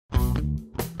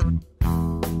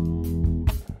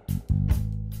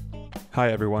Hi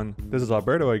everyone, this is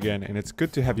Alberto again, and it's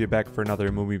good to have you back for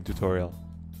another Moonbeam tutorial.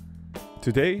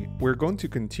 Today, we're going to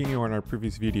continue on our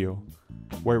previous video,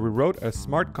 where we wrote a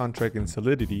smart contract in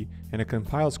Solidity and a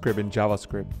compile script in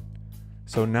JavaScript.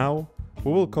 So now,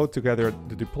 we will code together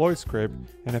the deploy script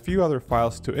and a few other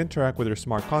files to interact with your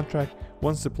smart contract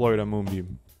once deployed on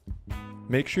Moonbeam.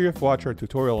 Make sure you've watched our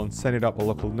tutorial and set it up a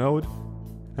local node,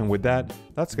 and with that,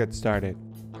 let's get started.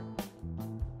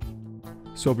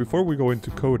 So before we go into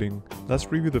coding,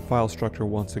 let's review the file structure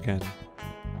once again.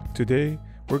 Today,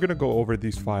 we're going to go over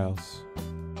these files.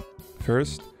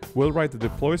 First, we'll write the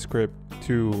deploy script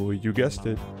to, you guessed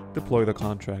it, deploy the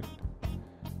contract.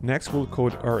 Next, we'll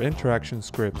code our interaction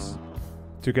scripts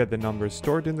to get the numbers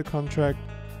stored in the contract,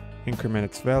 increment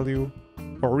its value,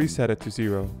 or reset it to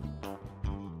 0.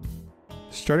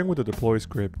 Starting with the deploy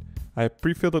script, I have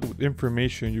pre-filled it with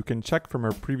information you can check from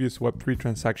our previous Web3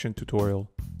 transaction tutorial.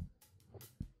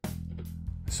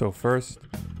 So first,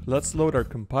 let's load our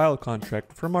compile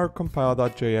contract from our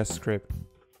compile.js script.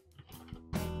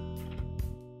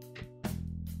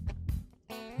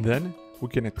 Then, we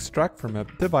can extract from it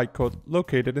the bytecode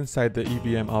located inside the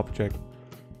EVM object.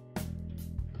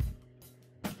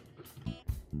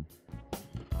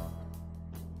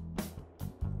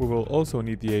 We will also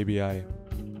need the ABI.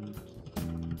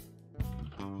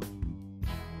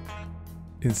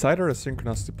 Inside our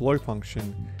asynchronous deploy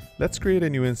function, let's create a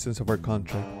new instance of our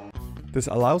contract. This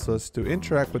allows us to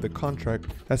interact with the contract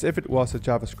as if it was a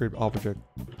JavaScript object.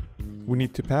 We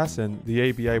need to pass in the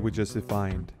ABI we just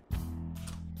defined.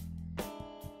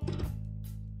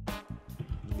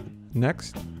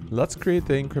 Next, let's create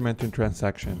the incrementing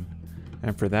transaction.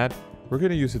 And for that, we're going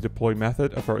to use the deploy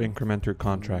method of our incrementer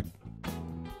contract.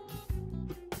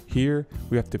 Here,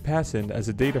 we have to pass in as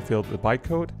a data field the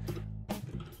bytecode,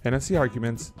 and as the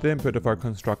arguments, the input of our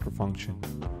constructor function.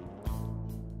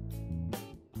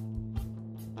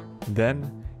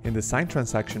 Then, in the sign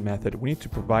transaction method, we need to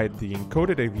provide the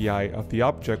encoded ABI of the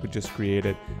object we just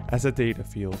created as a data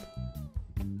field.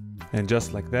 And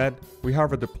just like that, we have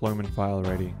our deployment file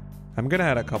ready. I'm gonna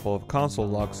add a couple of console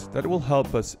logs that will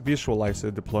help us visualize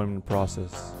the deployment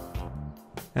process.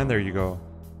 And there you go.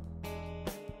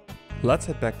 Let's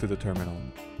head back to the terminal.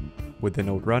 With the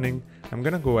node running, I'm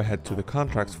gonna go ahead to the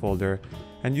contracts folder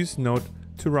and use node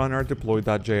to run our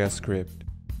deploy.js script.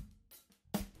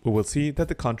 We will see that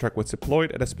the contract was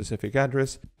deployed at a specific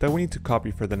address that we need to copy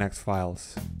for the next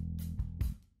files.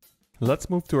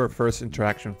 Let's move to our first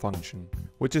interaction function,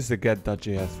 which is the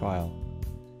get.js file.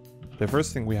 The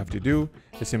first thing we have to do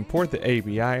is import the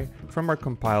ABI from our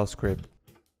compile script.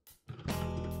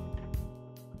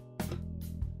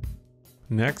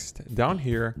 Next, down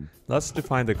here, let's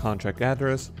define the contract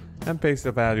address and paste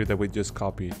the value that we just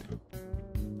copied.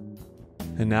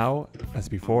 And now, as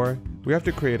before, we have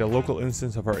to create a local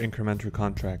instance of our incremental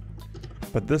contract.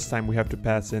 But this time we have to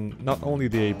pass in not only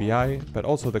the ABI, but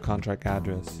also the contract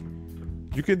address.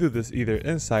 You can do this either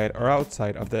inside or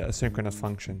outside of the asynchronous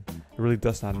function. It really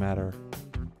does not matter.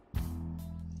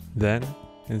 Then,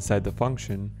 inside the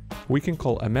function, we can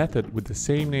call a method with the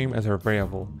same name as our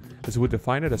variable, as we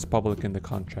define it as public in the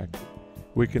contract.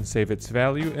 We can save its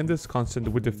value in this constant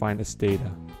we define as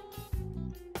data.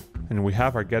 And we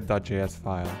have our get.js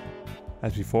file.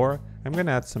 As before, I'm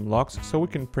gonna add some logs so we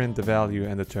can print the value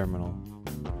in the terminal.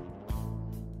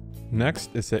 Next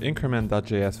is the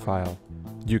increment.js file.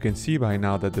 You can see by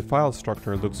now that the file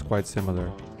structure looks quite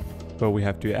similar, but we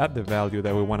have to add the value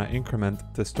that we want to increment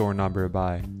the store number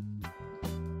by.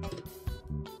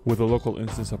 With a local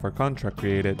instance of our contract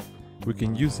created, we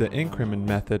can use the increment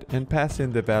method and pass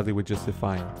in the value we just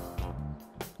defined.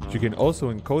 You can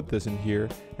also encode this in here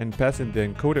and pass in the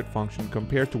encoded function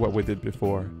compared to what we did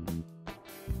before.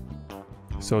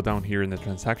 So down here in the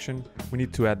transaction, we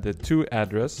need to add the to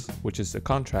address, which is the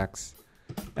contracts,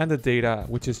 and the data,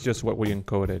 which is just what we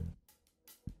encoded.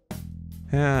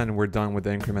 And we're done with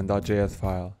the increment.js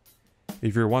file.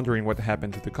 If you're wondering what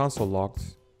happened to the console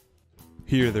logs,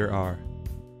 here there are.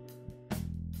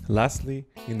 Lastly,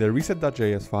 in the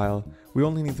reset.js file, we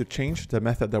only need to change the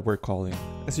method that we're calling,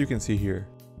 as you can see here.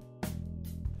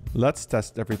 Let's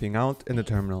test everything out in the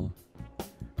terminal.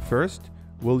 First,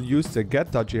 we'll use the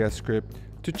get.js script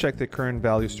to check the current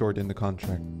value stored in the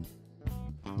contract.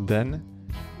 Then,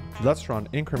 let's run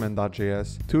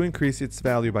increment.js to increase its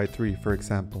value by 3, for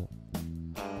example.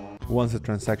 Once the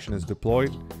transaction is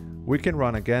deployed, we can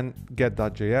run again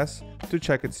get.js to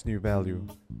check its new value.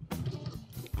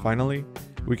 Finally,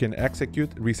 we can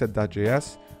execute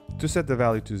reset.js to set the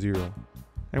value to 0,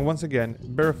 and once again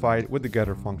verify it with the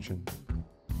getter function.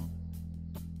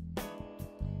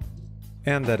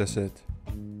 And that is it.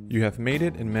 You have made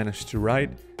it and managed to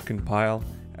write, compile,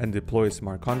 and deploy a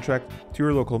smart contract to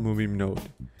your local Moonbeam node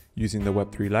using the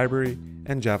Web3 library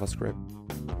and JavaScript.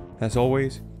 As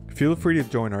always, feel free to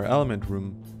join our Element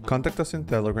Room, contact us in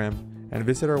Telegram, and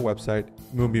visit our website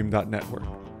moonbeam.network.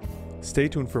 Stay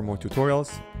tuned for more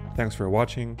tutorials. Thanks for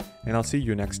watching, and I'll see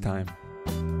you next time.